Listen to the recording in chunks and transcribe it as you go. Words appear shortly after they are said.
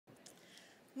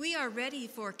We are ready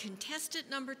for contestant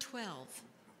number 12.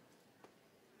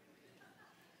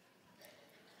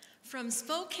 From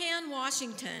Spokane,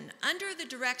 Washington, under the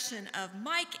direction of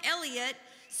Mike Elliott,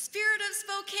 Spirit of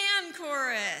Spokane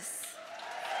Chorus.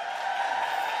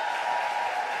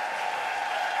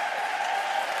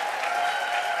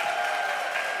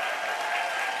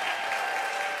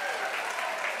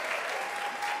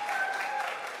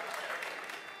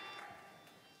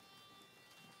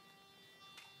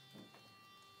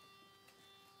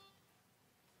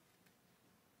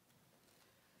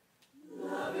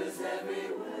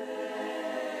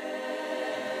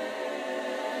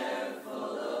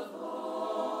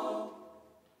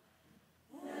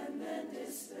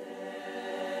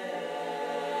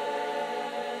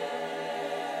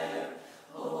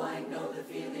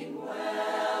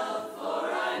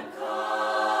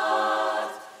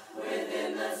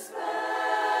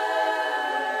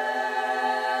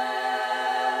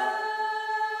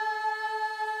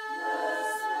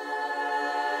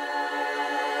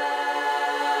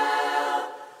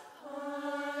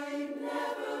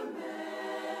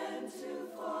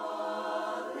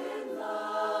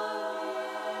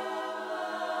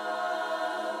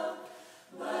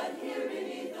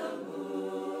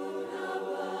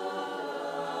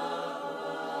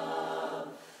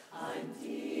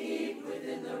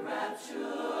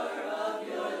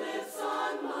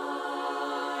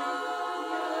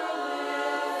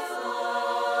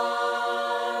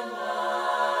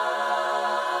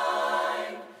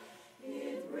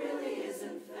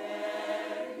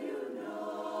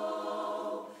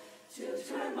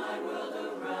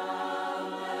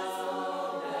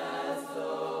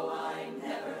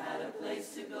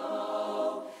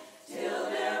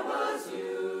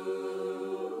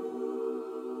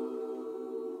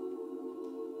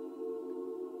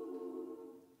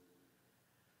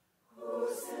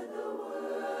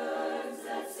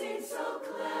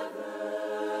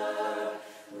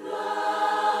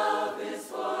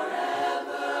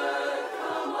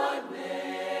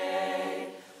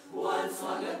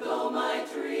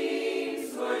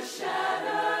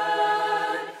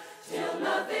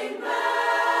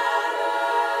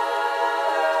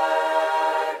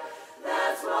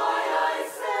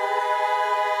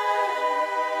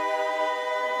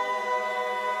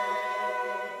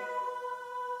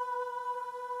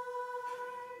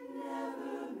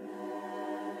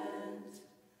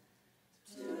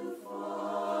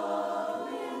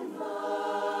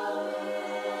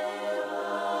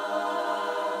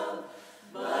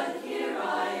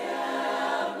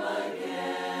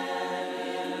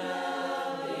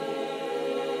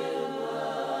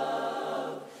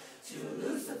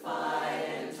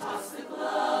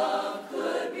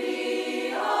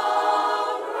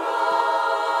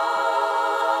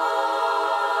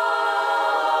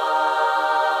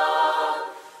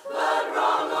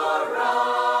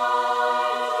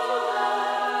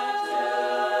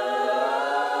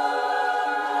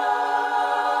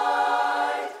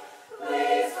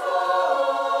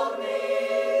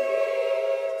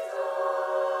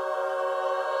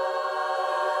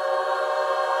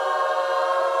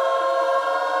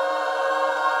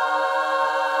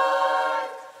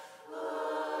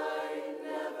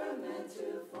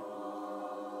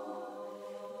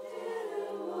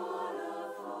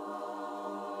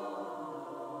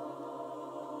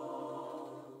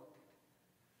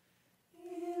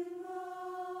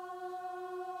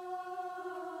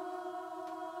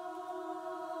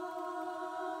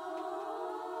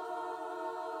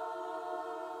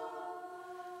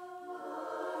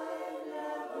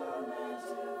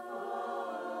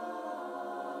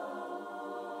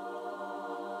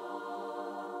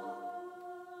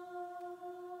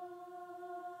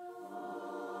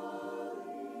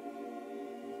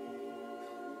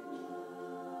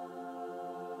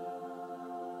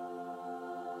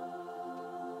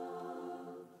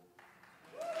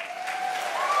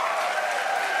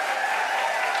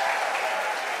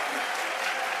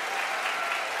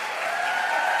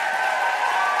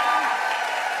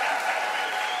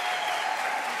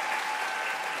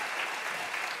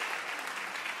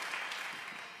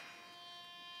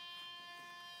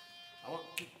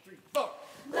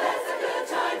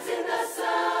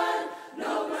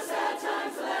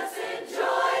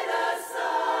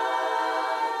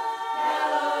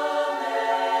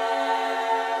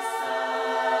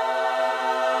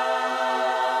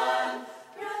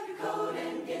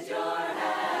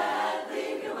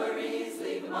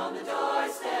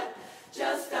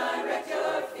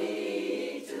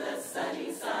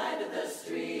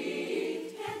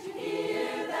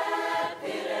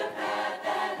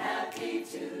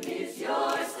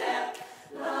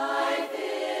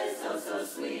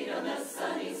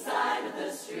 Sunny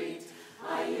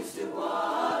I used to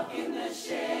walk in the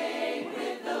shade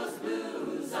with those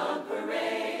blues on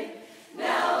parade.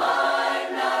 Now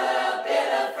I'm not a bit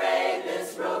afraid.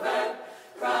 This rover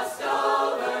crossed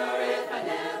over if I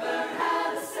never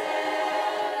had a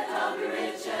cent. I'll be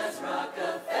rich as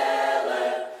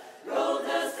Rockefeller, gold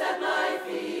dust at my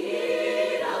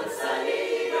feet on the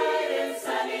sunny, bright and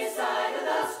sunny side of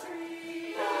the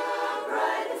street. Ah,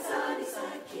 bright and sunny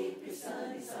side, keep your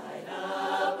sunny side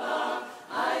up. Ah,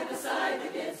 either side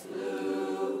that gets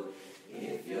blue.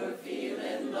 If you're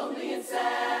feeling lonely and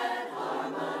sad,